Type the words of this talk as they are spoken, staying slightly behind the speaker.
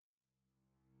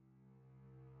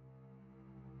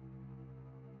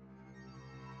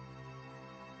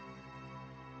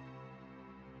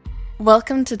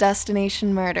Welcome to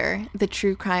Destination Murder, the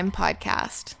true crime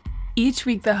podcast. Each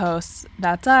week the hosts,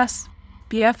 that's us,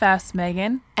 BFFs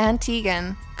Megan and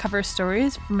Tegan, cover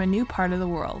stories from a new part of the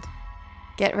world.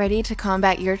 Get ready to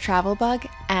combat your travel bug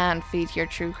and feed your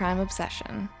true crime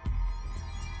obsession.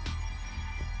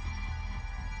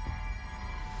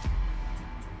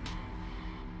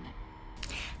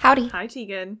 Howdy. Hi,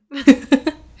 Tegan.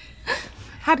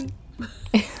 Howdy.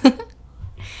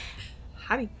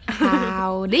 Howdy.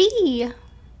 Howdy.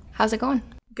 How's it going?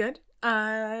 Good.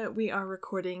 We are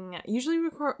recording. Usually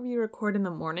we record in the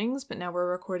mornings, but now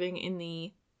we're recording in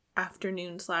the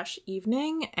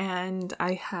afternoon/evening, and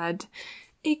I had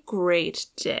a great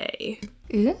day.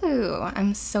 Ooh,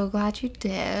 I'm so glad you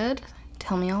did.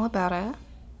 Tell me all about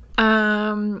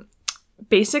it.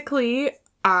 Basically,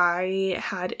 I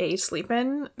had a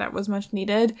sleep-in that was much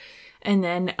needed, and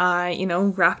then I,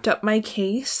 wrapped up my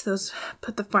case,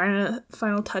 put the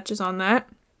final touches on that,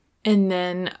 and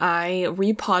then I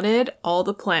repotted all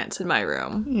the plants in my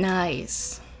room.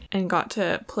 Nice. And got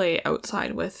to play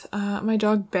outside with my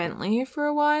dog Bentley for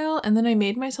a while, and then I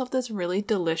made myself this really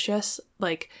delicious,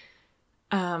 what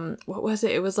was it?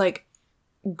 It was like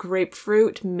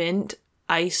grapefruit mint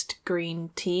iced green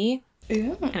tea.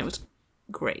 Ooh. And it was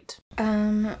great.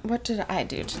 What did I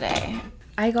do today?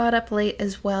 I got up late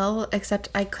as well, except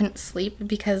I couldn't sleep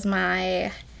because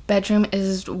my bedroom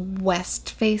is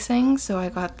west facing, so I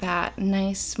got that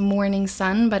nice morning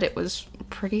sun, but it was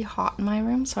pretty hot in my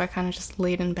room, so I kind of just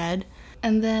laid in bed.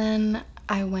 And then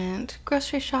I went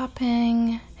grocery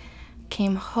shopping,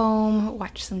 came home,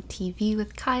 watched some TV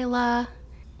with Kyla,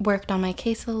 worked on my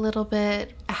case a little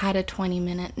bit. I had a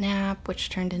 20-minute nap, which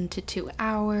turned into 2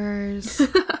 hours.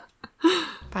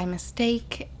 By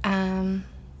mistake. And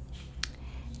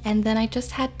then I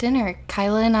just had dinner.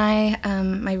 Kyla and I,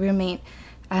 my roommate,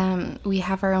 we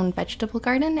have our own vegetable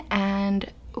garden, and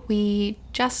we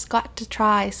just got to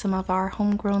try some of our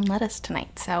homegrown lettuce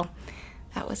tonight, so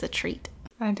that was a treat.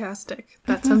 Fantastic.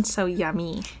 That sounds so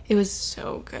yummy. It was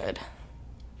so good.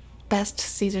 Best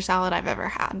Caesar salad I've ever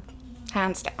had.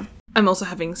 Hands down. I'm also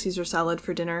having Caesar salad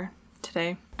for dinner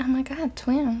today. Oh my god,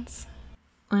 twins.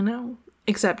 I know.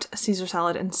 Except Caesar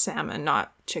salad and salmon,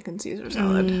 not chicken Caesar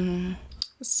salad.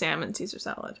 Salmon Caesar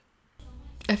salad.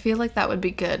 I feel like that would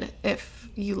be good if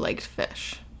you liked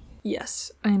fish.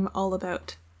 Yes, I'm all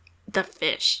about the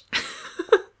fish.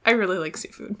 I really like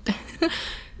seafood.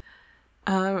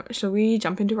 Shall we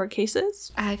jump into our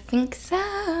cases? I think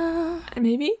so.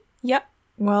 Maybe? Yep.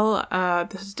 Well,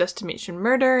 this is Destination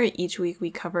Murder. Each week we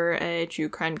cover a true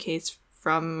crime case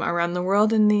from around the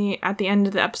world, and at the end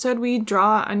of the episode we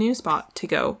draw a new spot to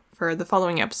go for the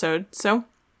following episode. So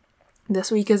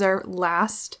this week is our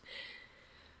last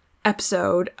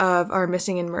episode of our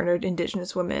missing and murdered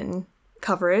Indigenous women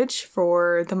coverage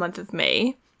for the month of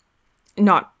May.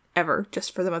 Not ever,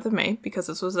 just for the month of May, because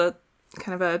this was a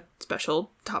kind of a special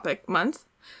topic month.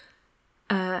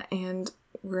 And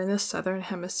we're in the Southern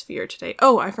Hemisphere today.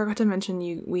 Oh, I forgot to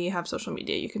mention we have social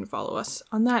media. You can follow us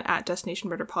on that at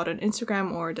Destination Murder Pod on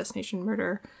Instagram or Destination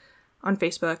Murder on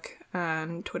Facebook.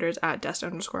 Twitter's at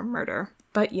Dest_Murder.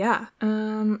 But yeah,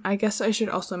 I guess I should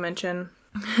also mention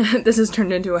this has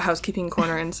turned into a housekeeping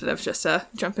corner instead of just a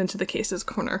jump into the cases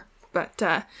corner. But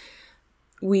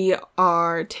we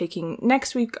are taking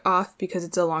next week off because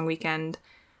it's a long weekend.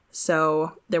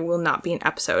 So there will not be an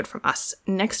episode from us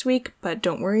next week, but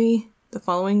don't worry. The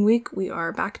following week, we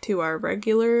are back to our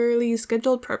regularly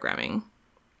scheduled programming.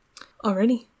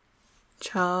 Alrighty.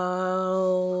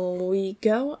 Shall we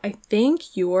go? I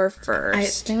think you're first. I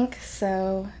think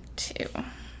so, too.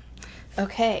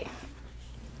 Okay.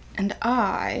 And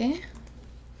I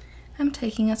am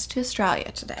taking us to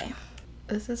Australia today.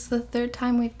 This is the third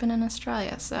time we've been in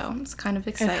Australia, so it's kind of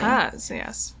exciting. It has,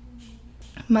 yes.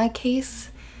 My case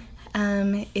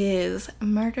is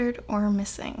Murdered or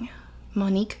Missing,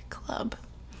 Monique Clubb.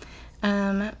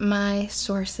 My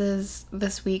sources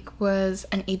this week was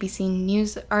an ABC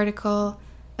News article,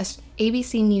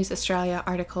 ABC News Australia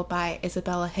article by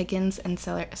Isabella Higgins and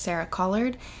Sarah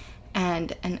Collard,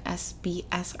 and an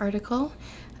SBS article.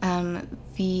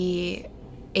 The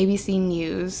ABC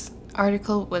News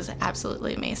article was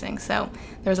absolutely amazing, so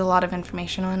there's a lot of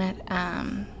information on it.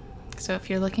 So if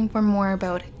you're looking for more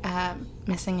about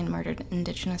missing and murdered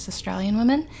Indigenous Australian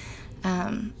women,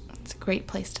 it's a great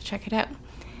place to check it out.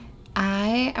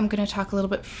 I am going to talk a little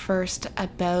bit first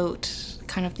about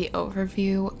kind of the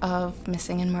overview of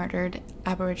missing and murdered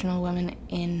Aboriginal women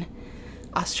in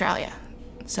Australia.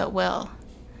 So it will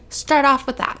start off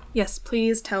with that. Yes,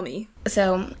 please tell me.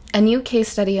 So, a new case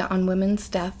study on women's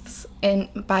deaths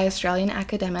by Australian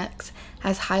academics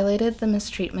has highlighted the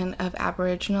mistreatment of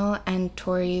Aboriginal and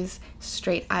Torres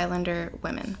Strait Islander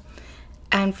women,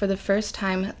 and for the first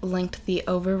time linked the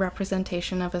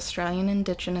overrepresentation of Australian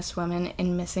Indigenous women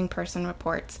in missing person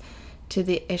reports to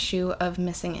the issue of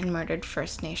missing and murdered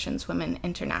First Nations women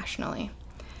internationally.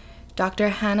 Dr.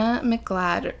 Hannah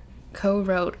McGlad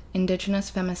co-wrote Indigenous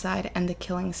Femicide and the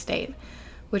Killing State,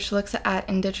 which looks at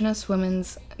Indigenous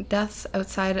women's deaths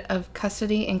outside of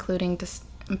custody, including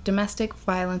domestic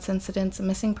violence incidents,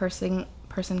 missing person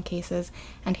cases,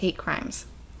 and hate crimes.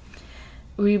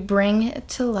 We bring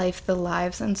to life the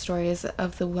lives and stories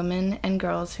of the women and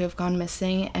girls who have gone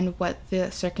missing and what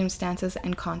the circumstances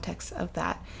and context of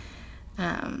that.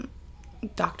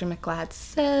 Dr. McGlad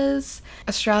says,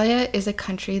 Australia is a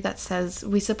country that says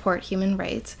we support human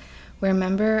rights. We're a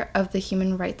member of the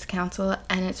Human Rights Council,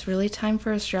 and it's really time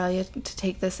for Australia to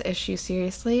take this issue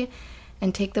seriously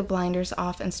and take the blinders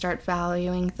off and start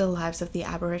valuing the lives of the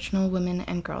Aboriginal women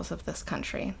and girls of this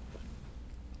country.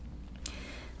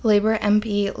 Labour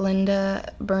MP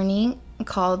Linda Burney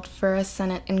called for a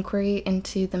Senate inquiry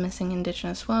into the missing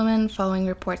Indigenous women following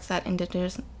reports that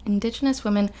Indigenous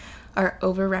women are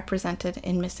overrepresented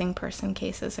in missing person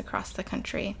cases across the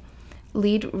country.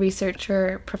 Lead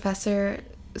researcher Professor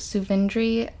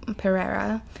Suvendri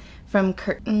Pereira from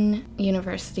Curtin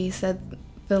University said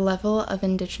the level of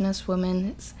Indigenous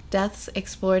women's deaths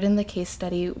explored in the case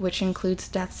study, which includes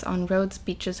deaths on roads,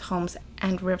 beaches, homes,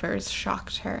 and rivers,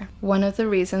 shocked her. One of the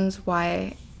reasons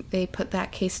why they put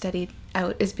that case study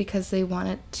out is because they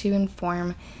wanted to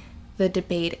inform the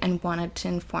debate and wanted to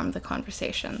inform the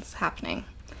conversations happening.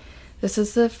 This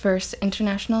is the first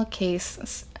international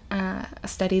case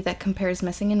study that compares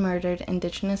missing and murdered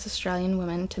Indigenous Australian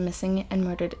women to missing and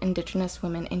murdered Indigenous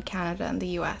women in Canada and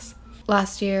the US.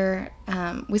 Last year,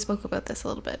 we spoke about this a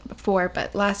little bit before,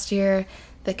 but last year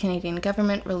the Canadian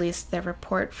government released their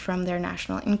report from their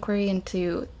national inquiry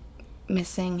into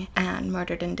missing and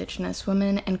murdered Indigenous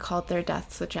women and called their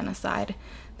deaths a genocide.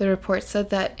 The report said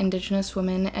that Indigenous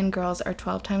women and girls are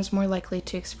 12 times more likely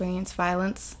to experience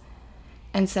violence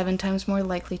and 7 times more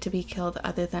likely to be killed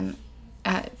than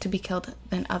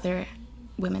other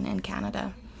women in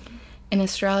Canada. In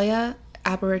Australia,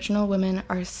 Aboriginal women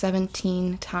are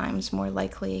 17 times more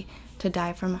likely to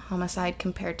die from homicide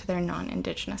compared to their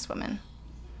non-Indigenous women.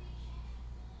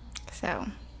 So,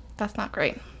 that's not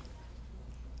great.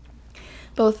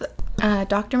 Both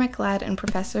Dr. McGlad and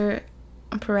Professor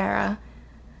Pereira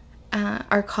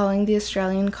are calling the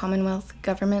Australian Commonwealth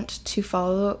Government to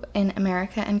follow in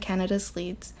America and Canada's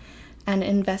leads and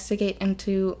investigate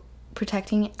into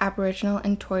protecting Aboriginal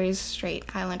and Torres Strait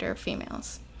Islander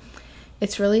females.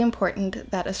 It's really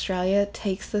important that Australia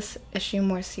takes this issue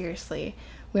more seriously.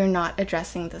 We are not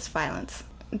addressing this violence.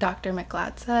 Dr.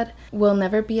 McGlad said, "We'll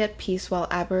never be at peace while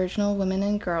Aboriginal women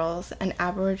and girls and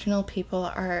Aboriginal people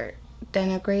are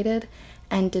denigrated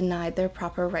and denied their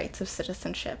proper rights of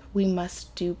citizenship. We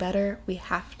must do better. We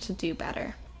have to do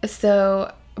better."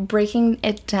 So, breaking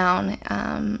it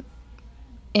down,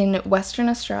 in Western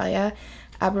Australia,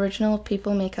 Aboriginal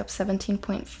people make up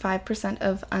 17.5%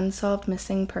 of unsolved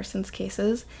missing persons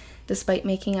cases, despite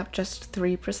making up just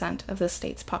 3% of the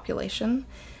state's population.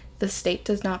 The state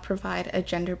does not provide a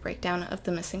gender breakdown of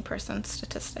the missing person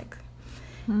statistic.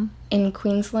 In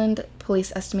Queensland,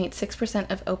 police estimate 6%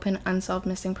 of open unsolved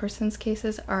missing persons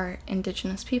cases are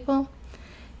Indigenous people.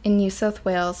 In New South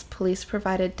Wales, police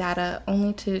provided data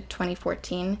only to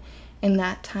 2014. In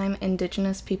that time,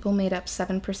 Indigenous people made up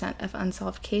 7% of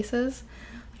unsolved cases.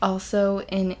 Also,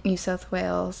 in New South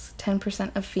Wales,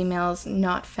 10% of females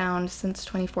not found since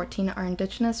 2014 are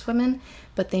Indigenous women,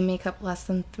 but they make up less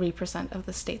than 3% of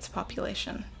the state's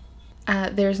population.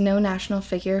 There's no national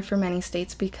figure for many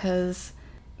states because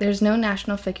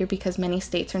many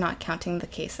states are not counting the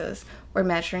cases or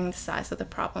measuring the size of the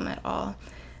problem at all.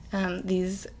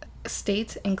 These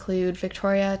states include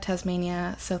Victoria,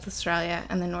 Tasmania, South Australia,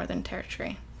 and the Northern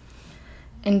Territory.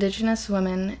 Indigenous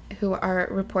women who are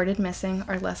reported missing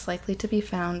are less likely to be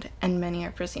found, and many are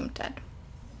presumed dead.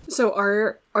 So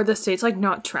are the states like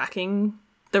not tracking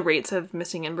the rates of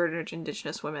missing and murdered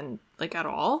Indigenous women like at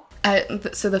all?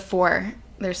 So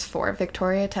there's four: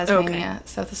 Victoria, Tasmania,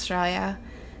 South Australia,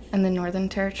 and the Northern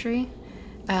Territory.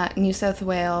 New South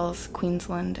Wales,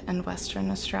 Queensland, and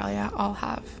Western Australia all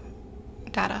have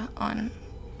data on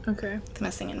the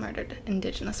missing and murdered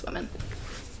Indigenous women.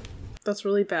 That's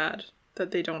really bad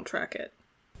that they don't track it.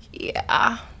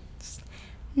 Yeah, it's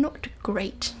not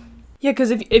great. Yeah,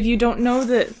 because if you don't know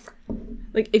the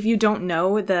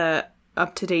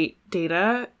up-to-date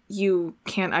data, you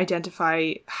can't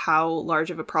identify how large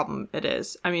of a problem it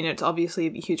is. I mean, it's obviously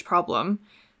a huge problem,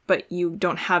 but you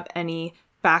don't have any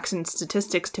facts and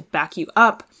statistics to back you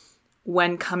up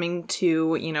when coming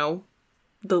to, you know,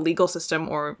 the legal system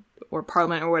or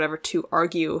parliament or whatever to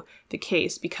argue the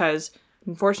case, because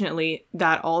unfortunately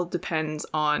that all depends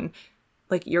on,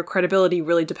 like, your credibility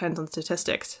really depends on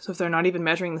statistics. So if they're not even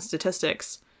measuring the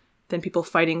statistics, then people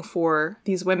fighting for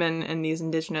these women and these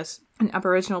Indigenous and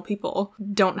Aboriginal people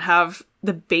don't have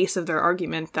the base of their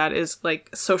argument that is,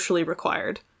 like, socially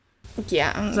required.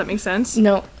 Yeah. Does that make sense?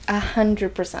 No,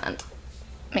 100%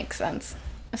 makes sense.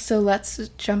 So let's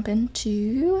jump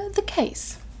into the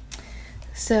case.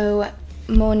 So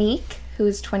Monique, who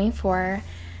is 24,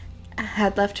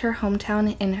 had left her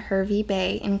hometown in Hervey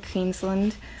Bay in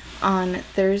Queensland on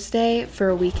Thursday for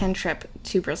a weekend trip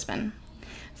to Brisbane.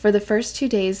 For the first 2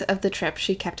 days of the trip,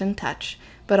 she kept in touch,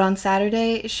 but on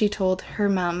Saturday, she told her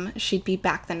mum she'd be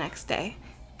back the next day.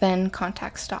 Then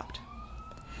contact stopped.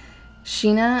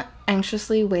 Sheena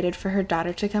anxiously waited for her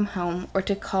daughter to come home or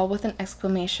to call with an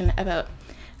exclamation about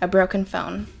a broken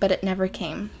phone, but it never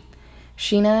came.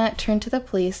 Sheena turned to the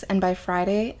police, and by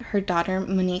Friday, her daughter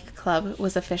Monique Clubb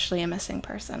was officially a missing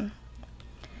person.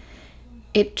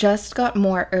 It just got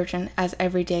more urgent as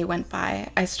every day went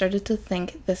by. I started to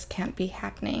think this can't be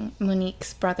happening,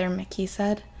 Monique's brother Mickey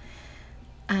said.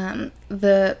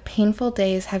 The painful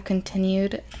days have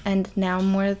continued, and now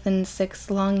more than 6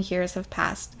 long years have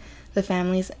passed. The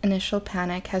family's initial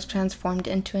panic has transformed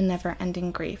into a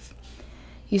never-ending grief.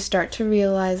 You start to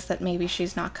realize that maybe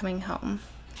she's not coming home,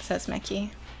 says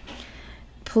Mickey.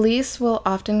 Police will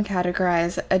often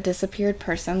categorize a disappeared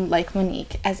person like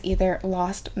Monique as either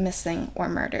lost, missing, or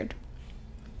murdered.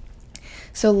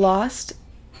 So lost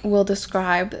will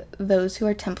describe those who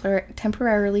are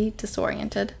temporarily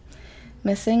disoriented.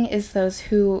 Missing is those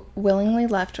who willingly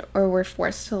left or were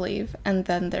forced to leave, and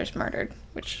then there's murdered,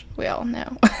 which we all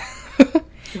know.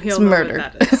 It's murdered.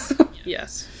 That is.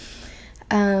 Yes.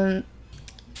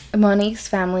 Monique's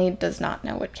family does not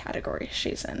know what category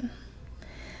she's in.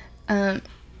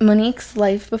 Monique's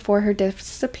life before her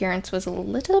disappearance was a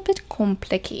little bit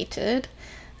complicated.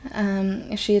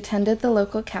 She attended the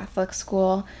local Catholic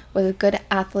school, was a good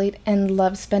athlete, and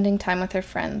loved spending time with her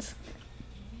friends.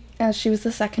 As she was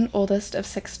the second oldest of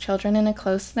 6 children in a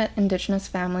close-knit Indigenous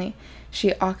family,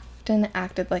 she often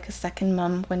acted like a second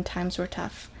mum when times were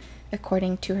tough,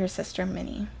 according to her sister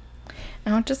Minnie.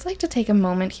 And I'd just like to take a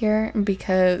moment here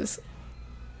because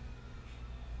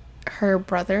her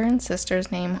brother and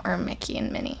sister's name are Mickey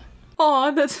and Minnie. Aw,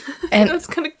 that's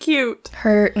kind of cute.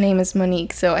 Her name is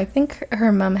Monique, so I think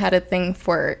her mom had a thing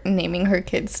for naming her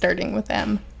kids starting with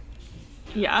M.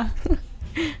 Yeah.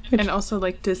 And also,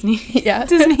 like, Disney. Yeah.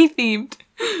 Disney themed.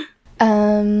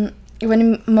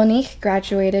 When Monique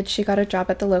graduated, she got a job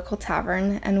at the local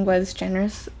tavern and was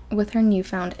generous with her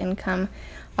newfound income,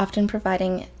 often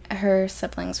providing her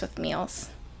siblings with meals.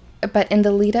 But in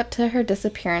the lead up to her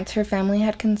disappearance, her family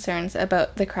had concerns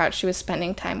about the crowd she was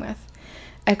spending time with.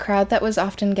 A crowd that was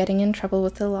often getting in trouble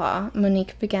with the law.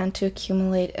 Monique began to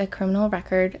accumulate a criminal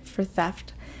record for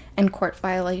theft and court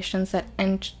violations that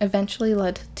eventually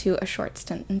led to a short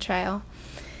stint in jail.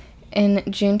 In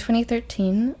June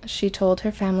 2013, she told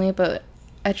her family about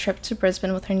a trip to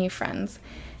Brisbane with her new friends.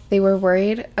 They were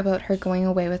worried about her going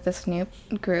away with this new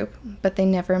group, but they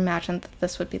never imagined that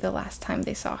this would be the last time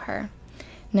they saw her.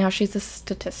 Now she's a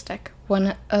statistic,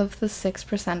 one of the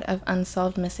 6% of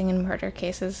unsolved missing and murder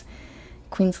cases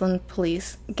Queensland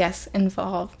police guess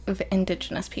involve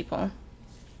Indigenous people.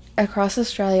 Across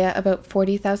Australia, about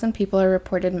 40,000 people are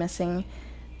reported missing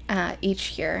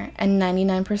each year, and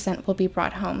 99% will be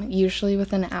brought home, usually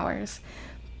within hours.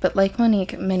 But like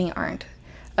Monique, many aren't.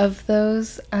 Of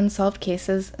those unsolved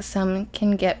cases, some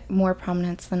can get more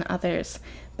prominence than others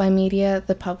by media,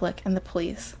 the public, and the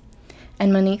police.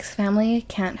 And Monique's family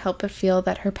can't help but feel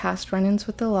that her past run-ins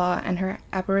with the law and her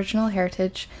Aboriginal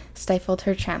heritage stifled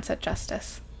her chance at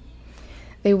justice.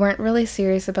 They weren't really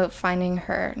serious about finding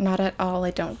her, not at all,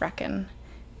 I don't reckon,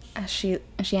 as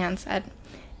Jeanne said.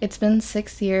 It's been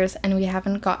 6 years and we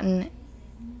haven't gotten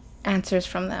answers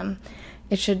from them.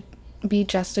 It should be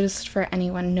justice for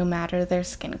anyone, no matter their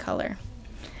skin color.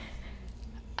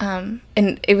 And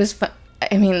it was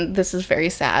I mean, this is very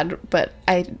sad, but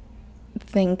I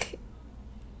think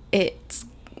it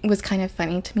was kind of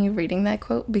funny to me reading that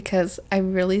quote because I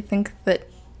really think that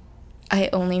I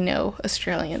only know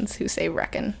Australians who say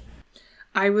reckon.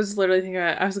 I was literally thinking,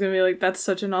 I was going to be like, that's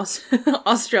such an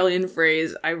Australian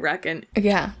phrase, I reckon.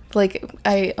 Yeah, like,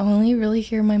 I only really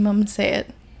hear my mom say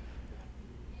it.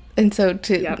 And so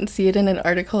to see it in an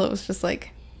article, it was just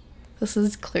like, this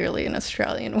is clearly an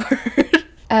Australian word.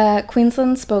 A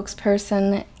Queensland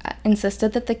spokesperson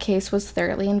insisted that the case was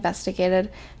thoroughly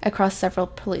investigated across several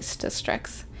police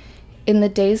districts. In the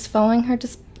days following her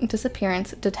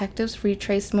disappearance, detectives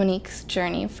retraced Monique's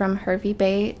journey from Hervey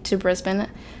Bay to Brisbane,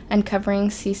 uncovering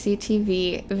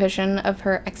CCTV vision of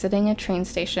her exiting a train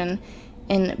station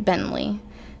in Beenleigh.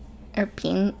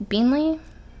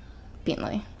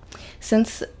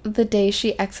 Since the day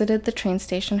she exited the train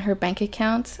station, her bank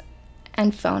accounts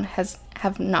and phone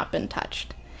have not been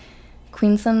touched.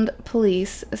 Queensland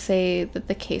police say that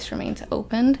the case remains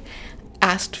open,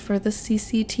 asked for the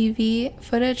CCTV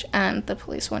footage, and the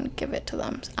police wouldn't give it to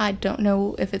them. I don't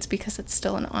know if it's because it's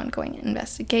still an ongoing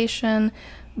investigation,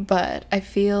 but I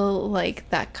feel like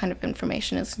that kind of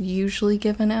information is usually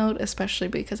given out, especially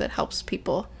because it helps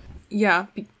people. Yeah,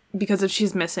 because if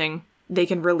she's missing, they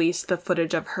can release the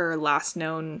footage of her last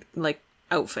known,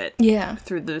 outfit. Yeah.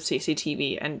 Through the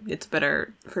CCTV, and it's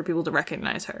better for people to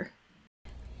recognize her.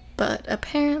 But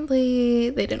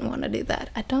apparently they didn't want to do that.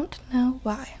 I don't know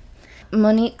why.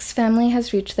 Monique's family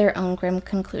has reached their own grim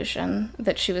conclusion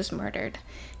that she was murdered.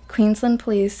 Queensland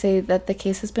police say that the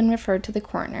case has been referred to the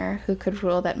coroner, who could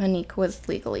rule that Monique was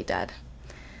legally dead.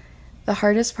 The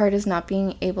hardest part is not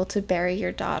being able to bury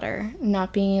your daughter,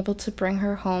 not being able to bring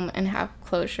her home and have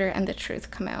closure and the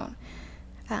truth come out,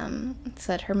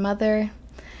 said her mother.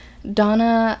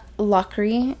 Donna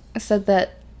Lockery said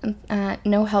that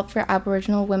no help for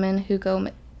Aboriginal women who go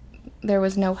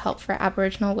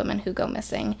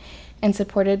missing, and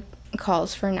supported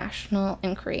calls for national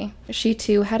inquiry. She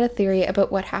too had a theory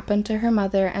about what happened to her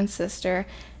mother and sister,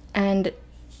 and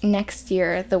next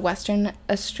year the Western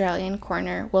Australian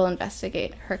coroner will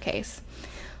investigate her case.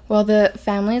 While the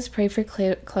families pray for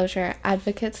closure,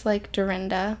 advocates like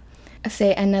Dorinda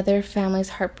say another family's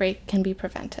heartbreak can be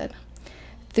prevented.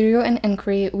 Through an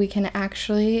inquiry, we can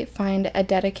actually find a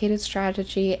dedicated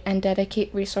strategy and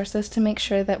dedicate resources to make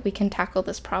sure that we can tackle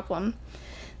this problem.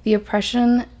 The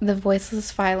oppression, the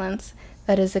voiceless violence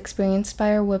that is experienced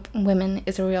by our women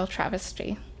is a real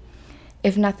travesty.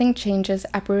 If nothing changes,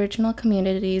 Aboriginal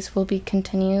communities will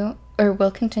continue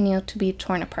to be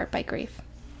torn apart by grief.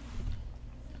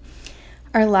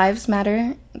 Our lives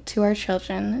matter to our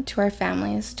children, to our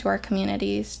families, to our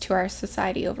communities, to our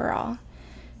society overall.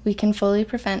 We can fully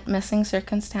prevent missing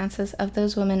circumstances of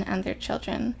those women and their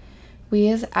children. We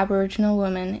as Aboriginal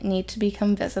women need to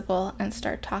become visible and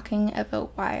start talking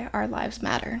about why our lives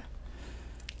matter.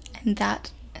 And that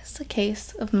is the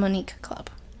case of Monique Clubb.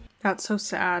 That's so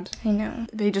sad. I know.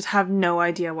 They just have no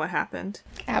idea what happened.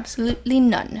 Absolutely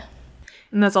none.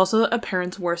 And that's also a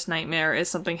parent's worst nightmare, is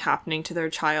something happening to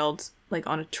their child,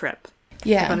 on a trip.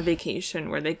 Yeah. On a vacation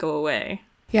where they go away.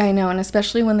 Yeah, I know, and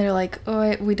especially when they're like,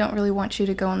 oh, we don't really want you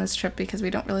to go on this trip because we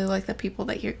don't really like the people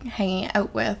that you're hanging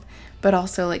out with. But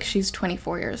also, she's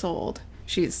 24 years old.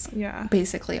 She's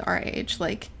basically our age.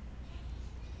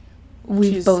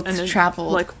 We've both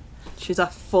traveled. She's a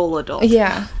full adult.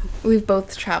 Yeah, we've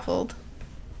both traveled,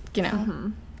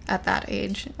 at that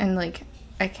age. And,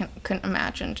 I couldn't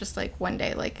imagine just, one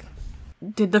day,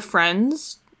 Did the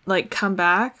friends, come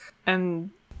back and...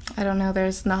 I don't know.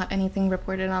 There's not anything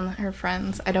reported on her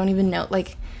friends. I don't even know.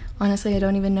 Honestly, I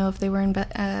don't even know if they were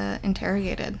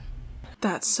interrogated.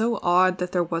 That's so odd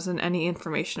that there wasn't any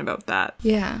information about that.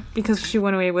 Yeah. Because if she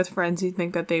went away with friends, you'd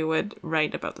think that they would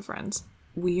write about the friends.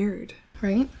 Weird.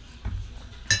 Right?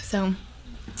 So,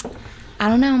 I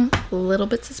don't know. A little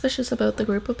bit suspicious about the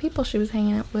group of people she was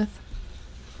hanging out with.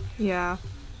 Yeah.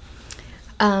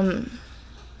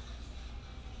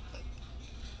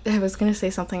 I was going to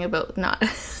say something about not...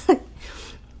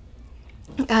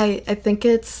 I think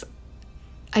it's...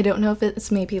 I don't know if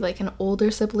it's maybe an older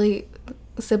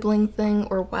sibling thing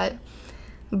or what,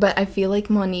 but I feel like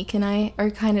Monique and I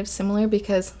are kind of similar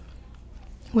because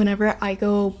whenever I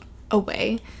go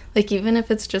away, even if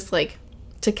it's just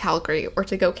to Calgary or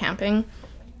to go camping,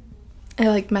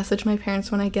 I message my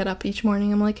parents when I get up each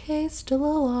morning. I'm like, hey, still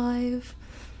alive.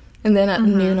 And then at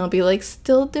noon I'll be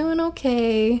still doing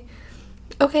okay.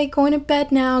 Okay, going to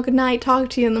bed now. Good night. Talk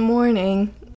to you in the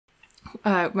morning.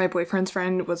 My boyfriend's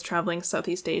friend was traveling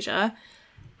Southeast Asia.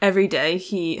 Every day,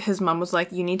 his mom was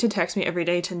like, you need to text me every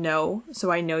day to know,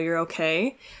 so I know you're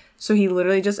okay. So he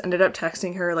literally just ended up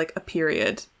texting her, a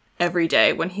period every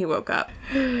day when he woke up.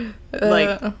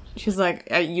 She's like,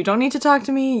 you don't need to talk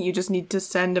to me. You just need to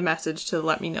send a message to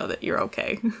let me know that you're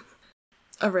okay.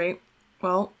 All right.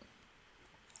 Well,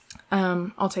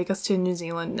 I'll take us to New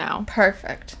Zealand now.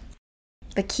 Perfect.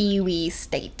 The Kiwi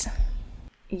state.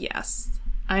 Yes.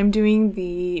 I'm doing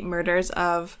the murders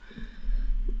of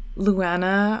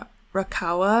Luana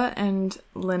Rakawa and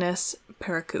Linus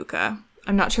Parakuka.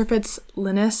 I'm not sure if it's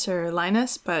Linus or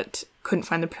Linus, but couldn't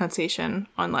find the pronunciation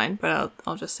online, but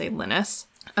I'll just say Linus.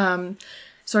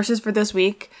 Sources for this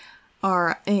week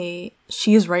are a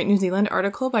She Is Right New Zealand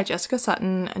article by Jessica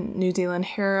Sutton, a New Zealand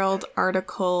Herald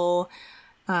article,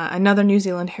 another New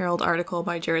Zealand Herald article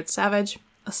by Jared Savage,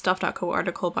 a Stuff.co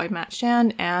article by Matt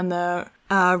Shand, and the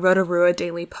Rotorua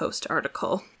Daily Post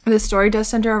article. This story does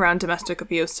center around domestic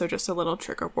abuse, so just a little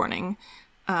trigger warning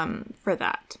for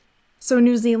that. So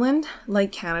New Zealand,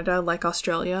 like Canada, like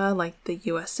Australia, like the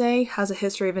USA, has a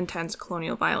history of intense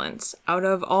colonial violence. Out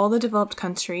of all the developed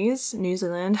countries, New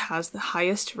Zealand has the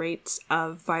highest rates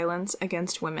of violence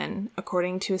against women,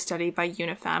 according to a study by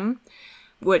UNIFEM,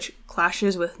 which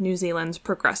clashes with New Zealand's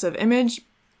progressive image,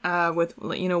 with,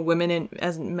 you know, women in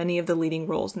as many of the leading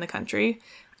roles in the country.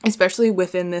 Especially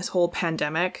within this whole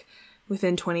pandemic,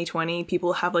 within 2020,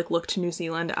 people have like looked to New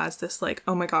Zealand as this like,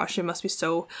 oh my gosh, it must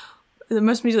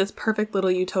be this perfect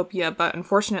little utopia, but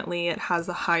unfortunately it has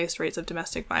the highest rates of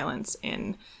domestic violence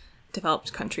in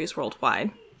developed countries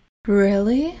worldwide.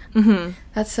 Really? Mm-hmm.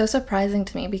 That's so surprising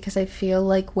to me because I feel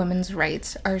like women's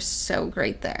rights are so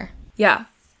great there. Yeah,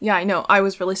 I know. I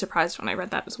was really surprised when I read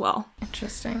that as well.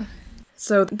 Interesting.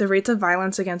 So the rates of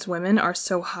violence against women are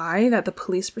so high that the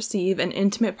police receive an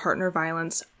intimate partner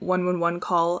violence 111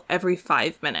 call every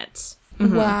 5 minutes.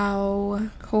 Mm-hmm. Wow.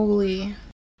 Holy.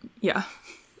 Yeah.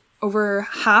 Over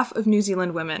half of New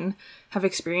Zealand women have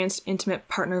experienced intimate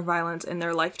partner violence in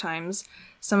their lifetimes,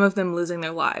 some of them losing their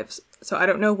lives. So I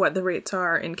don't know what the rates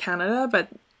are in Canada, but,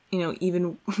 you know,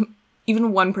 even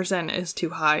 1% is too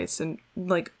high. So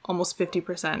like almost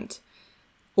 50%,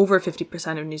 over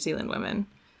 50% of New Zealand women.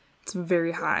 It's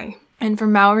very high. And for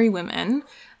Maori women,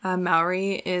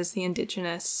 Maori is the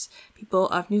indigenous people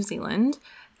of New Zealand.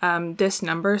 This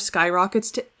number skyrockets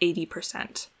to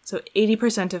 80%. So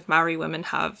 80% of Maori women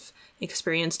have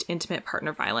experienced intimate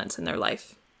partner violence in their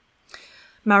life.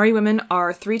 Maori women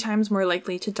are 3 times more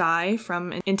likely to die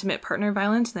from intimate partner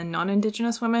violence than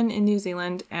non-Indigenous women in New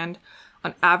Zealand, and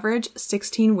on average,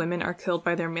 16 women are killed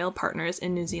by their male partners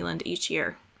in New Zealand each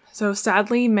year. So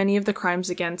sadly, many of the crimes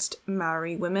against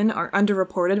Maori women are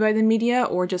underreported by the media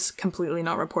or just completely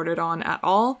not reported on at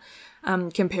all,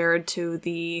 compared to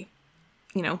the,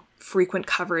 you know, frequent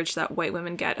coverage that white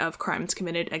women get of crimes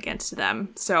committed against them.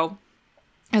 So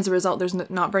as a result, there's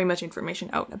not very much information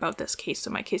out about this case,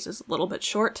 so my case is a little bit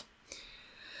short.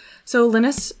 So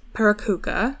Linus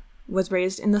Parakuka was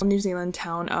raised in the New Zealand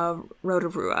town of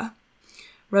Rotorua.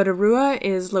 Rotorua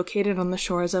is located on the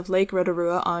shores of Lake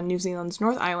Rotorua on New Zealand's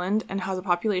North Island and has a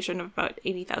population of about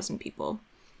 80,000 people.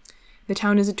 The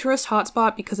town is a tourist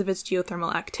hotspot because of its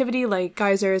geothermal activity like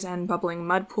geysers and bubbling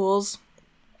mud pools,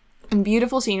 and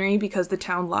beautiful scenery because the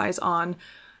town lies on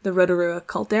the Rotorua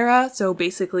caldera, so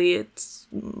basically it's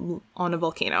on a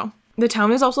volcano. The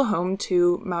town is also home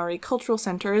to Maori cultural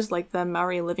centers like the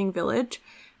Maori Living Village,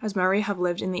 as Maori have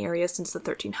lived in the area since the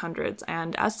 1300s,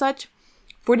 and as such,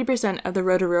 40% of the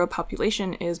Rotorua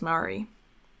population is Maori.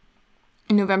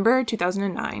 In November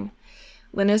 2009,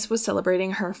 Linus was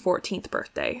celebrating her 14th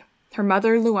birthday. Her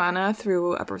mother, Luana,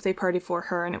 threw a birthday party for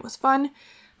her and it was fun,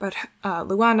 but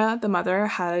Luana, the mother,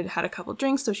 had had a couple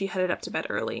drinks, so she headed up to bed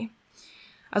early.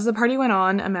 As the party went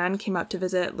on, a man came up to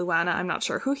visit Luana. I'm not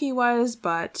sure who he was,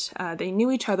 but they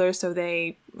knew each other, so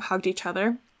they hugged each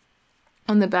other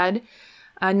on the bed.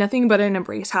 Nothing but an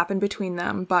embrace happened between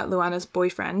them, but Luana's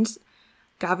boyfriend,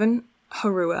 Gavin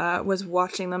Harua, was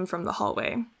watching them from the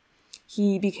hallway.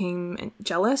 He became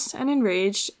jealous and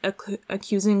enraged,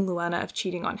 accusing Luana of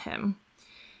cheating on him.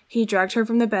 He dragged her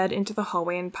from the bed into the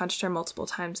hallway and punched her multiple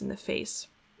times in the face.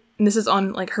 And this is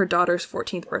on, like, her daughter's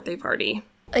 14th birthday party.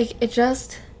 Like, it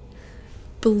just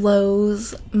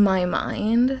blows my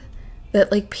mind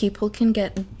that, like, people can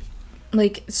get,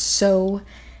 like, so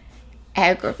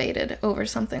aggravated over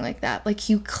something like that. Like,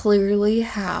 you clearly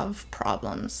have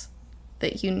problems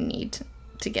that you need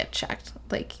to get checked.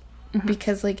 Like,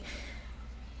 because, like,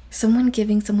 someone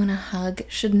giving someone a hug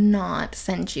should not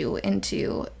send you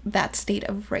into that state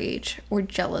of rage or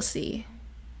jealousy.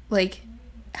 Like,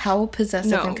 how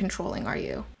possessive and controlling are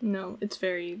you? No, it's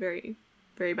very, very,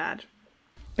 very bad.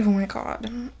 Oh my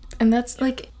god. And that's,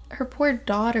 like, her poor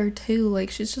daughter, too.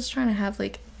 Like, she's just trying to have,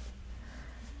 like,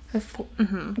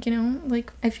 you know?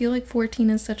 Like, I feel like 14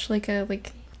 is such, like, a,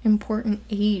 like, important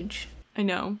age. I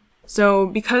know. So,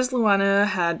 because Luana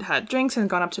had drinks and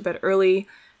gone up to bed early,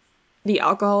 the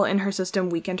alcohol in her system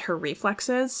weakened her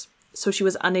reflexes, so she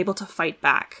was unable to fight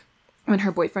back when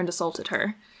her boyfriend assaulted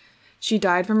her. She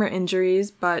died from her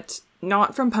injuries, but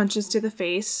not from punches to the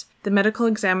face. The medical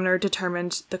examiner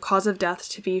determined the cause of death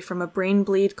to be from a brain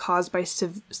bleed caused by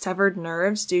severed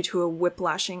nerves due to a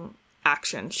whiplashing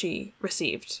action she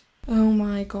received Oh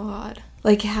my god.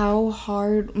 Like, how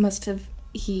hard must have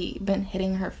he been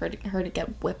hitting her for her to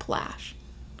get whiplash?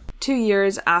 2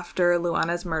 years after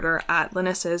Luana's murder at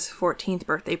Linus's 14th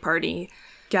birthday party,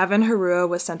 Gavin Harua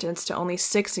was sentenced to only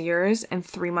 6 years and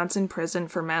 3 months in prison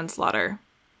for manslaughter.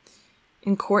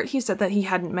 In court, he said that he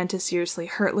hadn't meant to seriously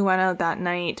hurt Luana that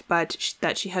night, but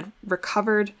that she had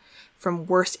recovered from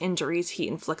worse injuries he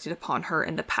inflicted upon her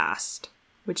in the past,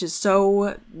 which is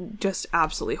so just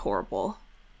absolutely horrible.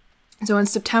 So in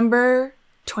September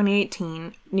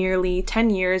 2018, nearly 10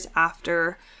 years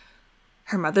after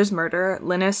her mother's murder,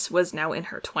 Linus was now in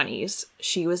her 20s.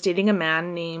 She was dating a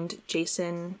man named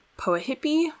Jason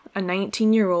Poahipi, a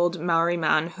 19-year-old Maori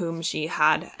man whom she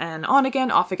had an on-again,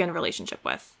 off-again relationship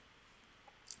with.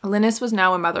 Linus was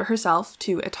now a mother herself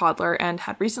to a toddler and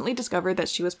had recently discovered that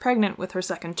she was pregnant with her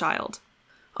second child.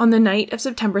 On the night of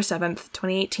September 7th,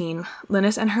 2018,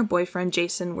 Linus and her boyfriend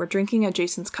Jason were drinking at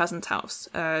Jason's cousin's house.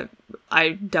 I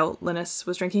doubt Linus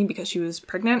was drinking because she was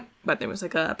pregnant, but there was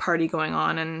like a party going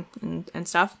on and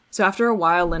stuff. So after a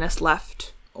while, Linus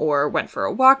left or went for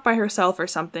a walk by herself or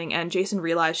something, and Jason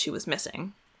realized she was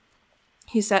missing.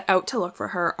 He set out to look for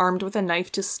her, armed with a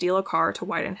knife to steal a car to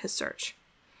widen his search.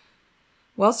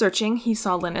 While searching, he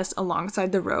saw Linus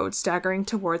alongside the road, staggering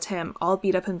towards him, all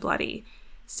beat up and bloody,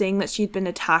 saying that she'd been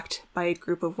attacked by a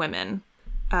group of women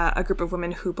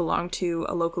who belonged to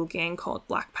a local gang called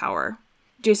Black Power.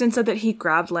 Jason said that he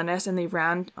grabbed Linus and they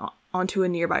ran onto a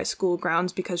nearby school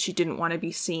grounds because she didn't want to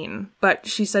be seen, but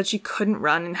she said she couldn't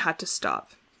run and had to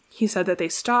stop. He said that they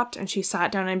stopped and she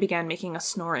sat down and began making a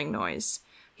snoring noise.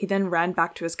 He then ran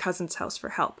back to his cousin's house for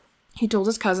help. He told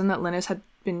his cousin that Linus had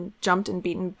been jumped and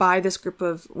beaten by this group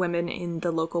of women in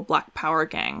the local Black Power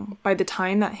gang. By the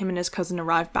time that him and his cousin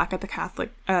arrived back at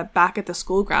the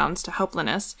school grounds to help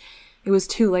Linus, it was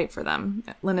too late for them.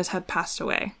 Linus had passed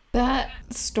away. That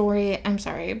story, I'm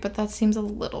sorry, but that seems a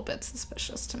little bit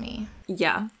suspicious to me.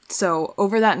 Yeah. So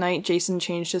over that night, Jason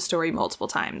changed his story multiple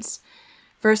times.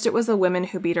 First, it was the women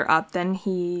who beat her up. Then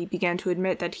he began to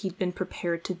admit that he'd been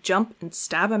prepared to jump and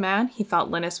stab a man he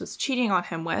thought Linus was cheating on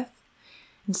him with,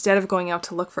 instead of going out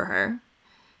to look for her.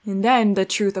 And then the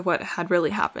truth of what had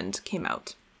really happened came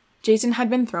out. Jason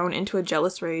had been thrown into a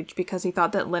jealous rage because he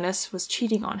thought that Linus was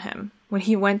cheating on him. When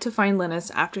he went to find Linus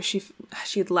after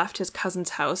she'd left his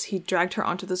cousin's house, he dragged her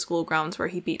onto the school grounds where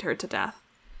he beat her to death.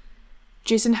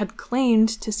 Jason had claimed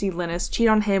to see Linus cheat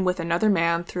on him with another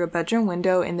man through a bedroom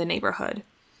window in the neighborhood.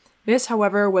 This,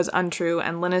 however, was untrue,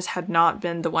 and Linus had not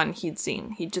been the one he'd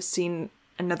seen. He'd just seen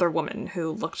another woman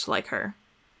who looked like her.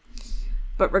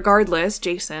 But regardless,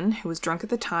 Jason, who was drunk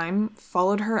at the time,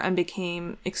 followed her and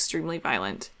became extremely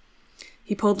violent.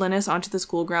 He pulled Linus onto the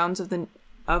school grounds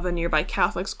of a nearby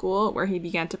Catholic school, where he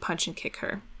began to punch and kick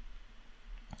her.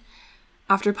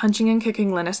 After punching and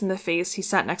kicking Linus in the face, he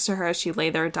sat next to her as she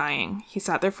lay there dying. He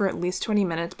sat there for at least 20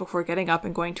 minutes before getting up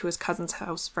and going to his cousin's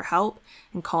house for help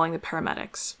and calling the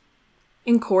paramedics.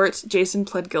 In court, Jason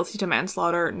pled guilty to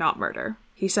manslaughter, not murder.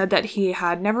 He said that he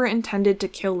had never intended to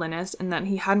kill Linus and that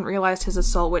he hadn't realized his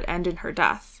assault would end in her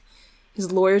death.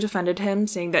 His lawyer defended him,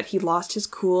 saying that he lost his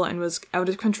cool and was out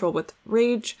of control with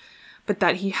rage, but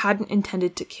that he hadn't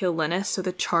intended to kill Linus, so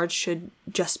the charge should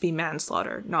just be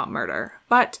manslaughter, not murder.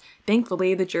 But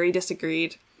thankfully, the jury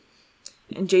disagreed,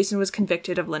 and Jason was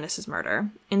convicted of Linus's murder.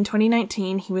 In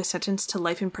 2019, he was sentenced to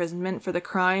life imprisonment for the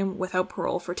crime without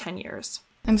parole for 10 years.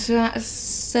 I'm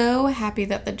so happy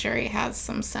that the jury has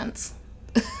some sense.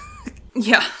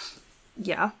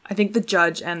 Yeah. I think the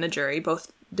judge and the jury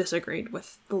both disagreed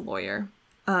with the lawyer.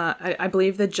 I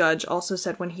believe the judge also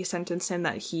said when he sentenced him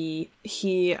that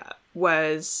he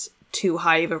was too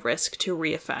high of a risk to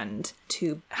reoffend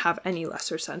to have any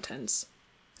lesser sentence.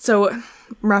 So,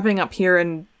 wrapping up here,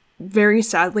 and very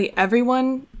sadly,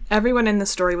 everyone in the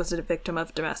story was a victim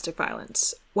of domestic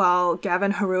violence. While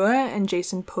Gavin Harua and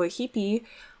Jason Poahipi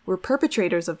were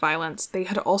perpetrators of violence, they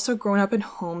had also grown up in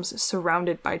homes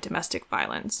surrounded by domestic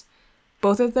violence.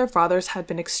 Both of their fathers had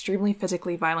been extremely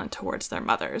physically violent towards their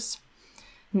mothers.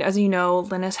 And as you know,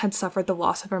 Linus had suffered the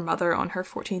loss of her mother on her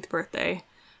 14th birthday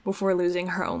before losing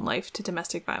her own life to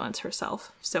domestic violence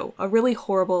herself. So a really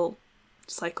horrible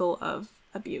cycle of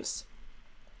abuse.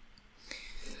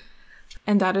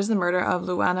 And that is the murder of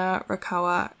Luana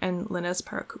Rakawa and Linus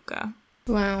Parakuka.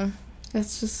 Wow,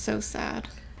 that's just so sad.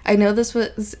 I know this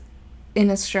was in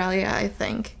Australia, I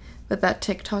think, but that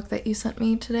TikTok that you sent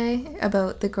me today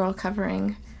about the girl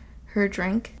covering her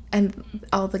drink and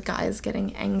all the guys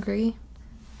getting angry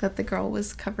that the girl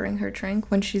was covering her drink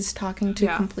when she's talking to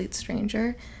a complete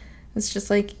stranger. It's just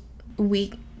like,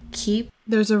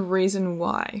 there's a reason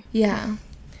why. Yeah.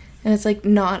 And it's like,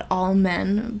 not all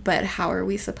men, but how are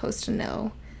we supposed to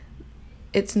know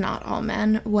it's not all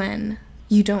men when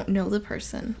you don't know the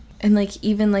person. And, like,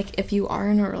 even, like, if you are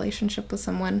in a relationship with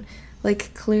someone,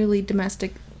 like, clearly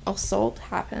domestic assault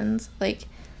happens. Like,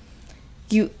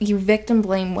 you victim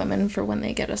blame women for when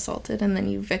they get assaulted, and then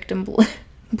you victim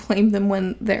blame them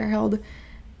when they're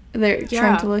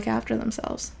trying to look after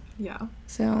themselves. Yeah.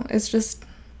 So it's just,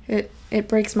 it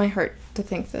breaks my heart to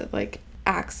think that, like,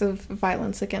 acts of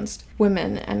violence against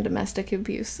women and domestic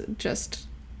abuse just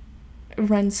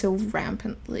run so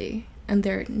rampantly, and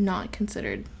they're not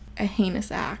considered a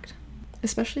heinous act,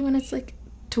 especially when it's, like,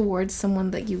 towards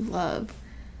someone that you love.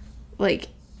 Like,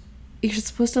 you're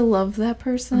supposed to love that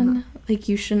person. Mm-hmm. Like,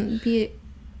 you shouldn't be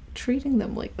treating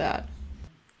them like that.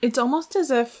 It's almost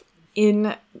as if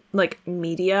in, like,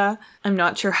 media, I'm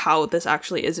not sure how this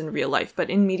actually is in real life, but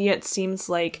in media it seems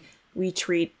like we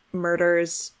treat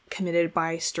murders committed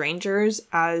by strangers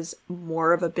as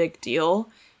more of a big deal,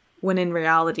 when in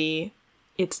reality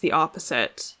it's the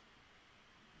opposite.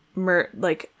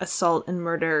 Like, assault and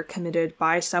murder committed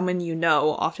by someone you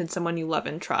know, often someone you love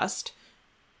and trust,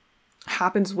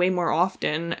 happens way more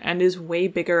often and is way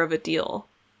bigger of a deal.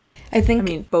 I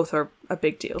mean, both are a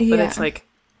big deal, but it's like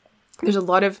there's a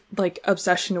lot of, like,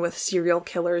 obsession with serial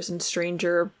killers and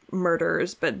stranger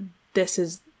murders, but this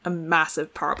is a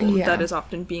massive problem that is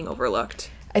often being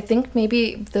overlooked. I think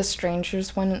maybe the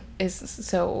strangers one is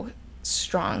so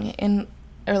strong in,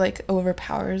 or, like,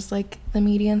 overpowers, like, the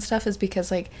media and stuff, is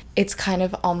because, like, it's kind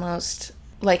of almost,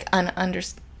 like,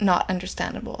 not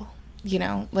understandable, you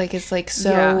know? Like, it's, like,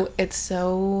 so, it's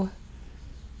so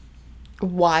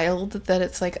wild that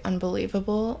it's, like,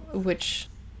 unbelievable, which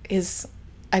is,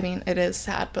 I mean, it is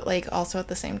sad, but, like, also at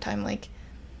the same time, like,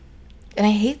 and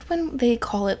I hate when they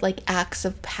call it, like, acts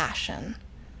of passion,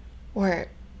 or,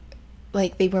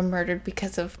 like, they were murdered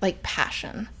because of, like,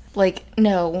 passion. Like,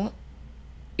 no,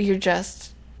 you're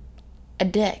just a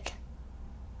dick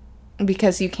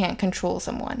because you can't control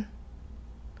someone.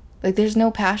 Like, there's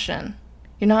no passion.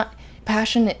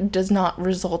 Passion does not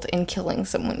result in killing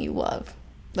someone you love.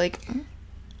 Like,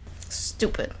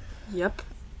 stupid. Yep.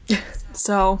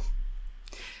 So,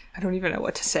 I don't even know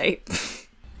what to say.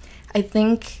 I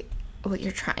think what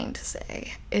you're trying to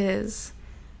say is,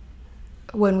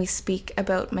 when we speak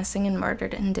about missing and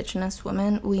murdered Indigenous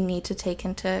women, we need to take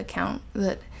into account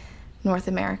that North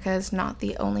America is not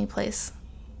the only place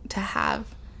to have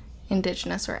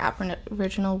Indigenous or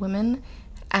Aboriginal women,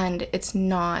 and it's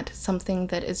not something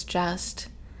that is just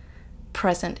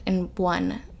present in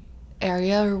one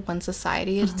area or one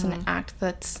society. It's an act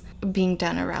that's being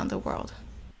done around the world.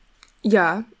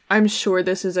 Yeah, I'm sure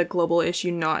this is a global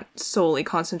issue, not solely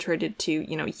concentrated to,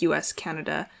 you know, US,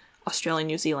 Canada, Australia,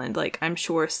 New Zealand. Like, I'm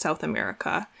sure South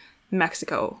America,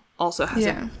 Mexico also has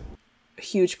a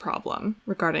huge problem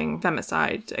regarding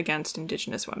femicide against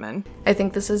Indigenous women. I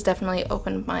think this has definitely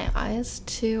opened my eyes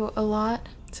to a lot.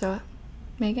 So,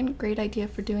 Megan, great idea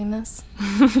for doing this.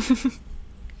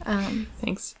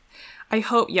 Thanks. I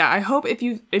hope if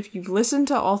you've listened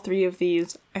to all three of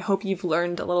these, I hope you've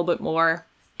learned a little bit more.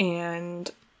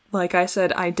 And like I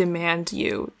said, I demand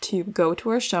you to go to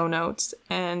our show notes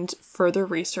and further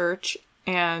research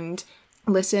and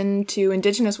listen to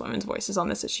Indigenous women's voices on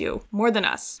this issue more than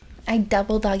us. I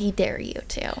double doggy dare you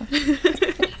to.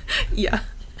 Yeah.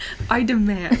 I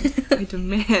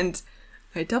demand.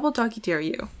 I double doggy dare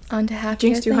you. On to happier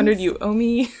Jinx 200, things. you owe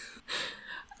me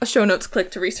a show notes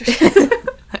click to research.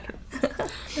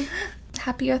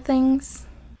 Happier things.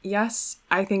 Yes,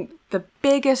 I think the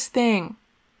biggest thing,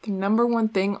 the number one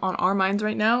thing on our minds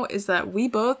right now is that we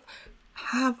both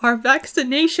have our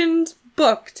vaccinations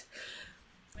booked.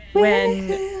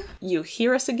 When you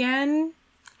hear us again,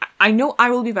 I know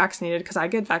I will be vaccinated because I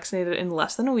get vaccinated in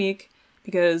less than a week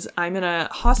because I'm in a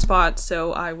hotspot,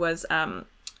 so I was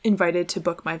invited to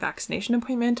book my vaccination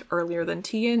appointment earlier than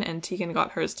Tegan, and Tegan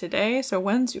got hers today. So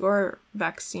when's your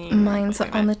vaccine Mine's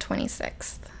appointment? on the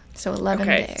 26th, so 11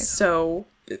 days. So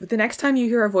the next time you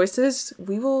hear our voices,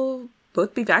 we will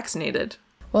both be vaccinated.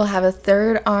 We'll have a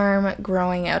third arm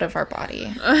growing out of our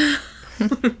body.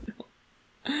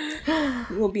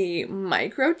 We'll be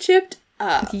microchipped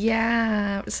up.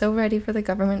 Yeah, so ready for the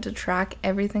government to track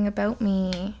everything about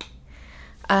me.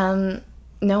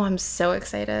 No, I'm so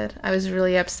excited. I was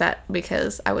really upset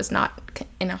because I was not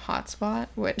in a hotspot,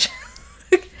 which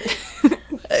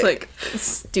it's like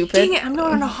stupid. Dang it, I'm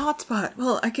not in a hotspot.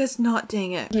 Well, I guess not.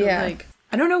 Dang it. Yeah. Like,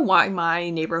 I don't know why my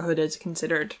neighborhood is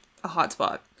considered a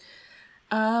hotspot.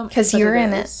 Because you're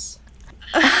in it.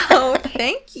 Oh,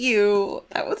 thank you.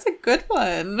 That was a good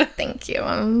one. Thank you.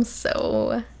 I'm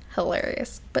so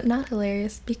hilarious, but not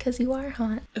hilarious because you are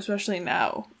hot. Especially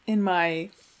now in my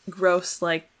gross,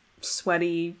 like,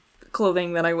 sweaty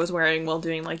clothing that I was wearing while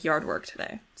doing like yard work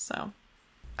today. So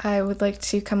I would like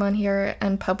to come on here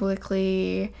and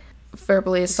publicly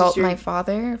verbally assault my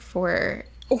father for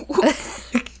I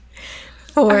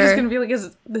was gonna be like,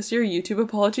 is this your YouTube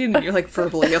apology? And then you're like,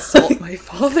 verbally assault my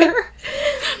father.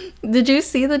 Did you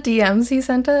see the DMs he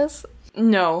sent us?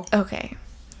 No. Okay.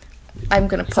 I'm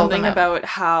gonna pull Something them up. about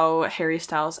how Harry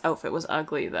Styles' outfit was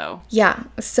ugly, though. Yeah,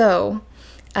 so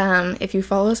if you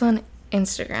follow us on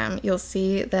Instagram, you'll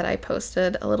see that I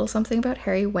posted a little something about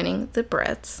Harry winning the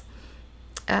Brits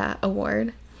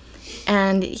award.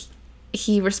 And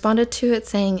he responded to it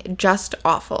saying, just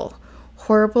awful.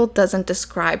 Horrible doesn't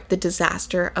describe the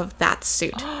disaster of that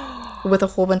suit. With a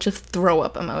whole bunch of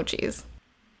throw-up emojis.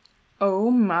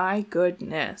 Oh my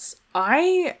goodness.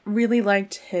 I really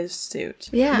liked his suit.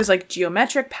 Yeah. It was like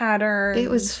geometric pattern.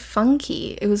 It was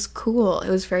funky. It was cool.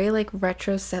 It was very like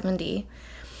retro 70.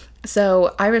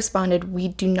 So I responded, we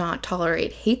do not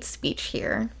tolerate hate speech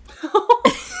here.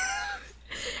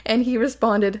 And he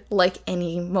responded, like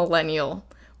any millennial.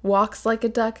 Walks like a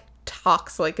duck,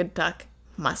 talks like a duck,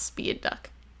 must be a duck.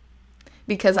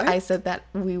 Because What? I said that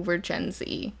we were Gen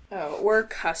Z. Oh, we're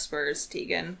cuspers,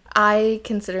 Tegan. I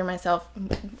consider myself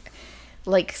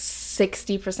like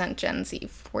 60% Gen Z,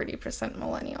 40%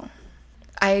 millennial.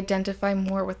 I identify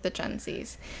more with the Gen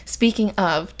Zs. Speaking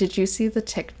of, did you see the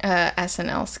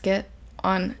SNL skit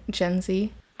on Gen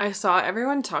Z? I saw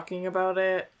everyone talking about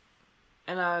it,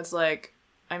 and I was like,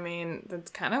 I mean,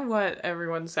 that's kind of what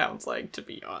everyone sounds like, to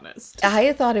be honest.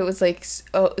 I thought it was like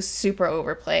super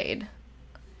overplayed.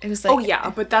 It was like, Oh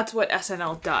yeah, but that's what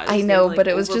SNL does. I know, They, but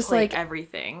it was just overplay like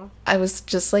everything. I was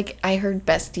just like, I heard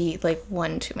bestie like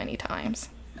one too many times.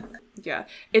 Yeah,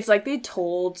 it's like they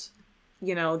told,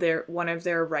 you know, one of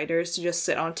their writers to just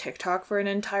sit on TikTok for an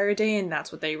entire day, and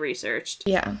that's what they researched.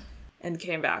 Yeah. And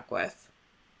came back with.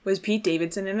 Was Pete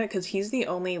Davidson in it? Because he's the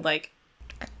only like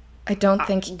I don't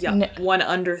think one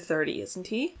under 30, isn't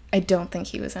he? I don't think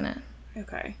he was in it.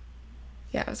 Okay.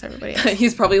 Yeah, it was everybody else.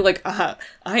 He's probably like, I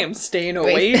am staying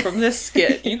away from this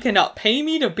skit. You cannot pay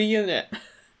me to be in it.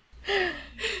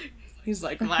 He's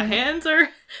like, my hands are...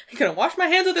 I'm gonna wash my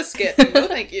hands with this skit. No,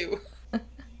 thank you.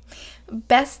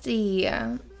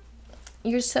 Bestie,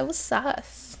 you're so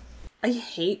sus. I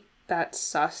hate that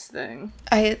sus thing.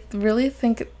 I really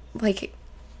think, like...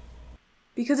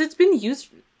 Because it's been used...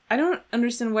 I don't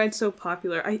understand why it's so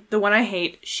popular. The one I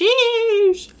hate,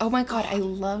 sheesh! Oh my god, I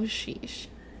love sheesh.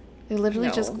 We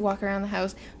literally just walk around the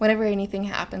house. Whenever anything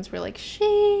happens, we're like,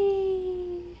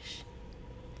 sheesh.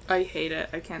 I hate it.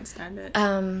 I can't stand it.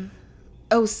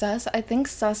 Oh, sus. I think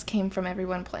sus came from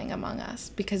everyone playing Among Us.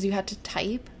 Because you had to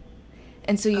type.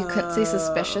 And so you couldn't say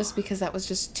suspicious because that was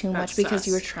just too much. Because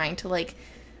you were trying to, like,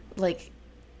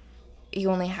 you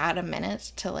only had a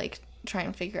minute to, like, try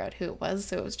and figure out who it was.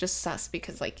 So it was just sus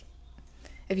because, like,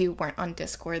 if you weren't on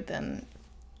Discord, then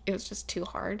it was just too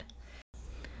hard.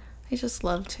 I just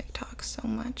love TikTok so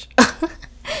much.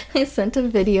 I sent a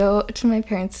video to my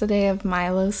parents today of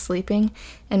Milo sleeping,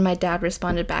 and my dad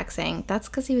responded back saying, that's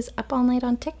because he was up all night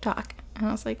on TikTok. And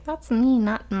I was like, that's me,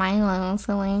 not Milo,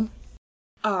 silly.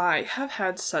 I have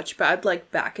had such bad, like,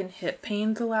 back and hip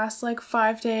pain the last, like,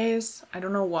 5 days. I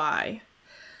don't know why.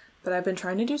 But I've been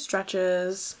trying to do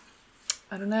stretches.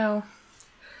 I don't know.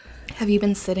 Have you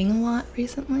been sitting a lot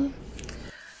recently?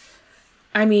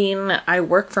 I mean, I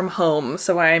work from home,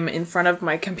 so I'm in front of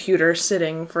my computer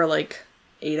sitting for, like,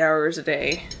 8 hours a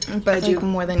day. But, like,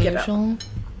 more than usual?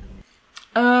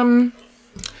 I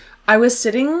was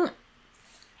sitting...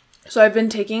 So I've been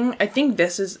taking... I think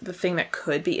this is the thing that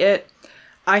could be it.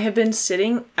 I have been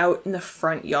sitting out in the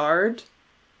front yard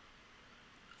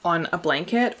on a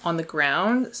blanket on the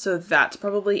ground, so that's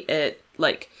probably it.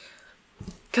 Like...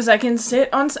 Because I can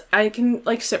sit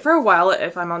for a while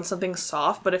if I'm on something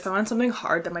soft, but if I'm on something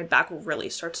hard, then my back really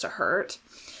starts to hurt.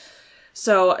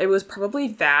 So it was probably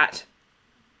that.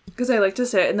 Because I like to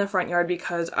sit in the front yard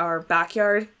because our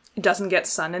backyard doesn't get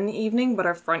sun in the evening, but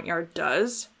our front yard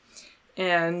does.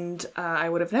 And I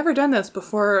would have never done this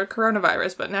before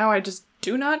coronavirus, but now I just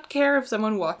do not care if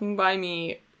someone walking by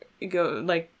me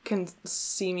can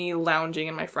see me lounging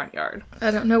in my front yard.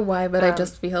 I don't know why, but I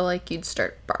just feel like you'd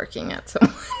start barking at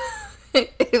someone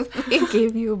if they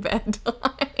gave you a bad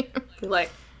time. Be like,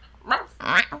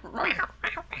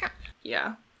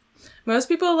 yeah. Most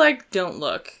people, like, don't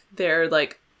look. They're,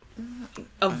 like,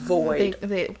 avoid.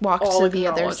 They walk to the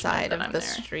other side of the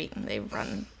street and they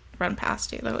run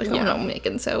past you. They're like, oh no,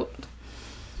 Megan's out.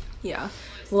 Yeah.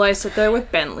 Well, I sit there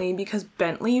with Bentley because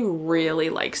Bentley really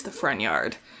likes the front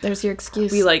yard. There's your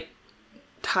excuse. We, like,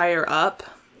 tie her up.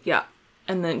 Yeah.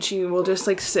 And then she will just,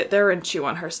 like, sit there and chew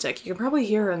on her stick. You can probably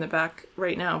hear her in the back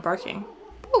right now barking.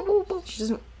 She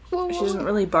doesn't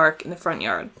really bark in the front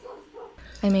yard.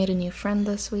 I made a new friend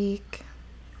this week.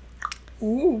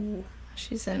 Ooh.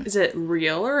 She's in... Is it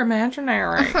real or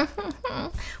imaginary?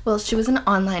 Well, she was an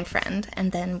online friend,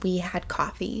 and then we had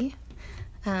coffee.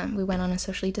 We went on a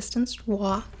socially distanced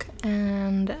walk,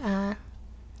 and it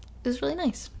was really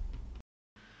nice.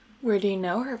 Where do you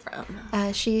know her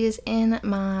from? She's in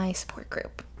my support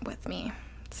group with me,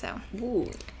 so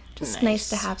Ooh, just nice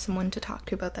to have someone to talk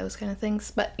to about those kind of things.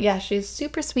 But yeah, she's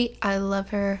super sweet. I love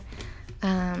her.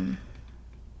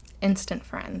 Instant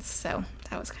friends, so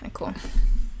that was kind of cool.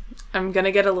 I'm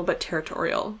gonna get a little bit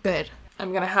territorial. Good.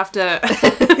 I'm gonna have to...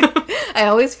 I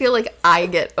always feel like I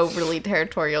get overly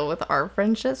territorial with our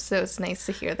friendships, so it's nice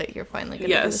to hear that you're finally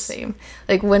gonna do the same.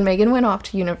 Like, when Megan went off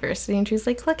to university and she was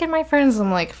like, look at my friends,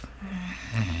 I'm like...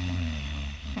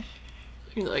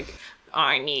 You're like,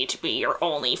 I need to be your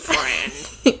only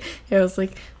friend. I was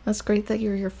like, that's great that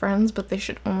you're your friends, but they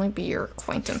should only be your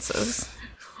acquaintances.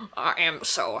 I am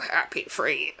so happy for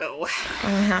you.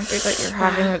 I'm happy that you're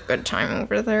having a good time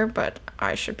over there, but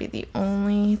I should be the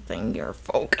only thing you're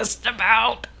focused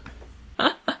about.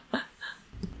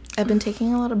 I've been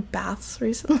taking a lot of baths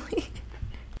recently.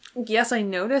 Yes, I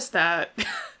noticed that.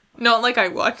 Not like I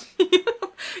watch you.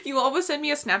 You always send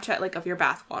me a Snapchat like of your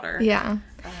bath water. Yeah.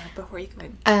 Before you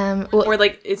come in. Well, or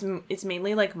like it's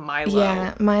mainly like Milo.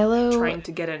 Yeah, Milo trying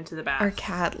to get into the bath. Our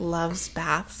cat loves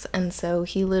baths, and so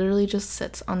he literally just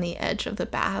sits on the edge of the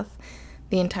bath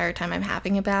the entire time I'm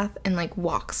having a bath, and like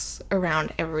walks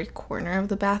around every corner of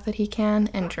the bath that he can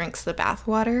and drinks the bath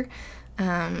water.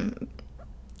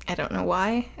 I don't know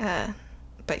why,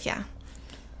 but yeah.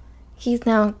 He's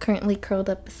now currently curled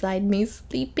up beside me,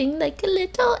 sleeping like a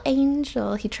little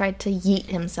angel. He tried to yeet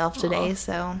himself today,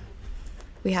 so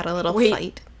we had a little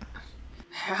fight.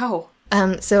 How?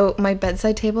 So my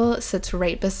bedside table sits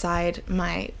right beside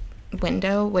my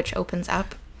window, which opens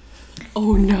up.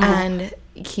 Oh no. And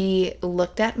he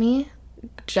looked at me,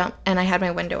 and I had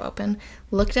my window open,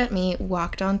 looked at me,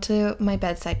 walked onto my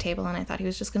bedside table, and I thought he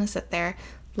was just going to sit there,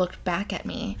 looked back at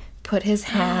me, put his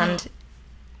hand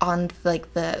on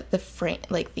like the frame,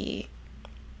 like the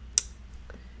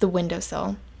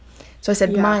windowsill. So I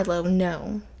said, Milo,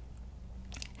 no.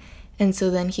 And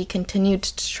so then he continued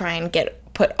to try and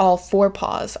put all four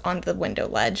paws on the window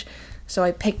ledge. So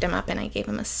I picked him up and I gave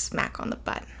him a smack on the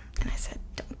butt. And I said,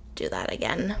 don't do that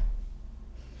again.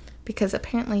 Because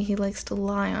apparently he likes to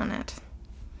lie on it.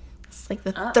 It's like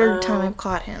the third time I've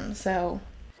caught him, so...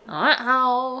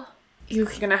 You're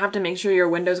gonna have to make sure your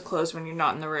window's closed when you're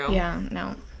not in the room. Yeah,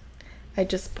 no. I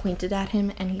just pointed at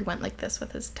him and he went like this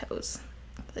with his toes.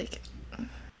 Like...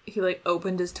 He like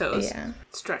opened his toes. Yeah.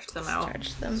 Stretched them out.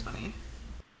 Stretched them. That's funny.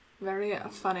 Very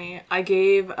funny. I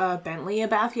gave Bentley a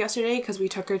bath yesterday because we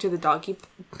took her to the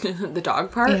the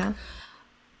dog park. Yeah.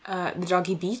 The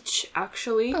doggy beach,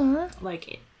 actually.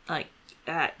 Like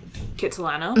at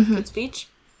Kitsilano, Kids Beach.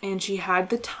 And she had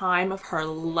the time of her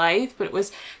life, but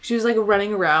she was like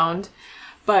running around.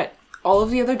 But all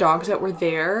of the other dogs that were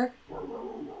there,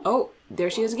 there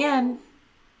she is again,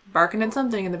 barking at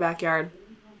something in the backyard.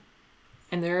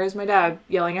 And there is my dad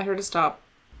yelling at her to stop.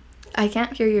 I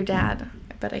can't hear your dad,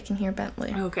 but I can hear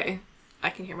Bentley. Okay, I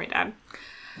can hear my dad.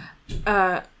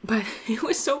 But it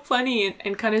was so funny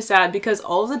and kind of sad because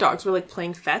all of the dogs were like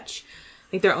playing fetch.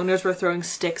 Like their owners were throwing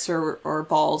sticks or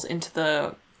balls into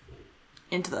the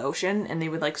ocean, and they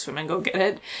would like swim and go get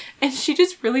it. And she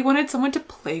just really wanted someone to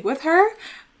play with her.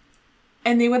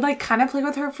 And they would like kind of play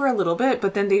with her for a little bit,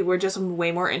 but then they were just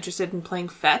way more interested in playing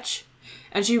fetch.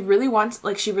 And she really likes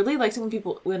it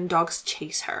when dogs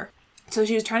chase her. So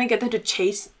she was trying to get them to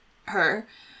chase her,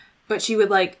 but she would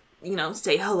like,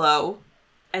 say hello,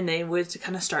 and they would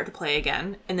kind of start to play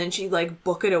again. And then she'd like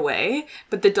book it away,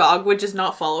 but the dog would just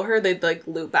not follow her. They'd like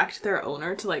loop back to their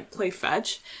owner to like play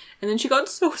fetch. And then she got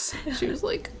so sad. She was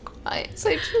like, guys,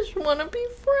 I just want to be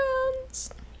friends.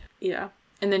 Yeah.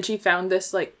 And then she found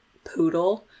this like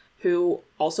poodle who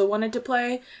also wanted to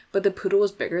play, but the poodle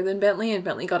was bigger than Bentley, and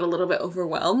Bentley got a little bit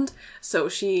overwhelmed. So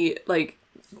she like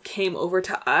came over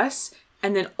to us,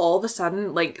 and then all of a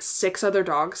sudden like 6 other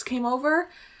dogs came over.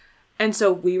 And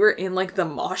so we were in like the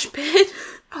mosh pit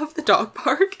of the dog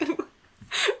park, and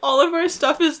all of our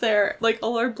stuff is there, like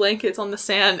all our blankets on the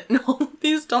sand, and all of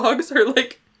these dogs are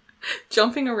like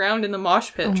jumping around in the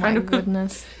mosh pit trying to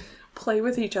play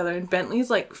with each other. And Bentley's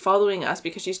like following us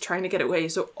because she's trying to get away,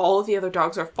 so all of the other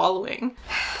dogs are following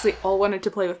because they all wanted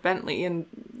to play with Bentley and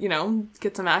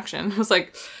get some action. I was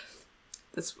like,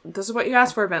 this is what you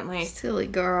asked for, Bentley. Silly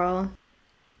girl.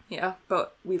 Yeah,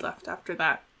 but we left after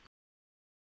that.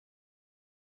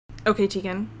 Okay,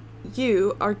 Tegan,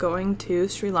 you are going to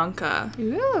Sri Lanka.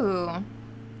 Ooh.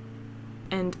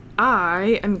 And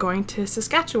I am going to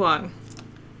Saskatchewan.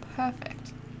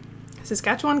 Perfect.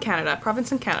 Saskatchewan, Canada.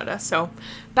 Province in Canada. So,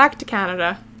 back to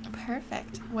Canada.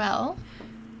 Perfect. Well,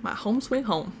 my home sweet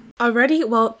home. Alrighty,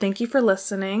 well, thank you for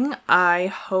listening. I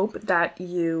hope that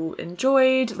you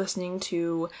enjoyed listening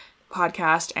to the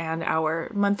podcast and our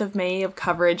month of May of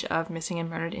coverage of missing and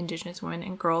murdered Indigenous women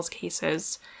and girls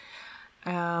cases.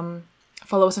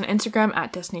 Follow us on Instagram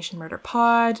at Destination Murder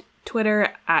Pod,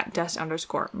 Twitter at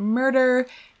Dest_murder,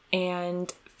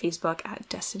 and Facebook at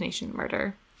Destination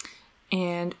Murder.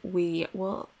 And we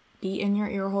will be in your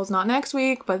ear holes not next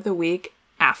week, but the week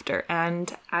after.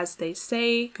 And as they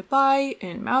say goodbye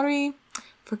in Maori,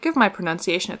 forgive my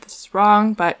pronunciation if this is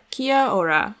wrong, but kia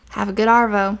ora. have a good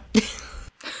arvo.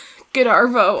 Good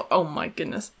arvo. Oh my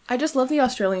goodness. I just love the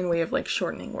Australian way of like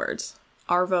shortening words.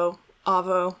 Arvo,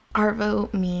 avo.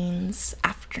 Arvo means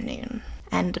afternoon.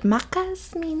 And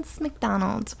Macca's means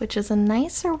McDonald's, which is a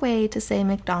nicer way to say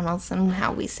McDonald's than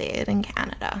how we say it in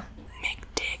Canada.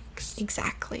 McDicks.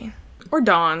 Exactly. Or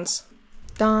Don's.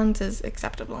 Don's is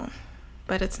acceptable,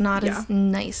 but it's not as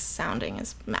nice sounding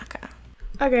as Macca.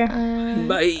 Okay.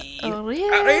 Bye.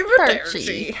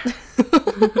 Arrivederci.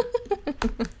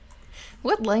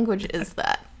 What language is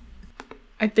that?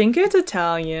 I think it's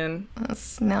Italian.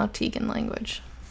 That's now Tegan language.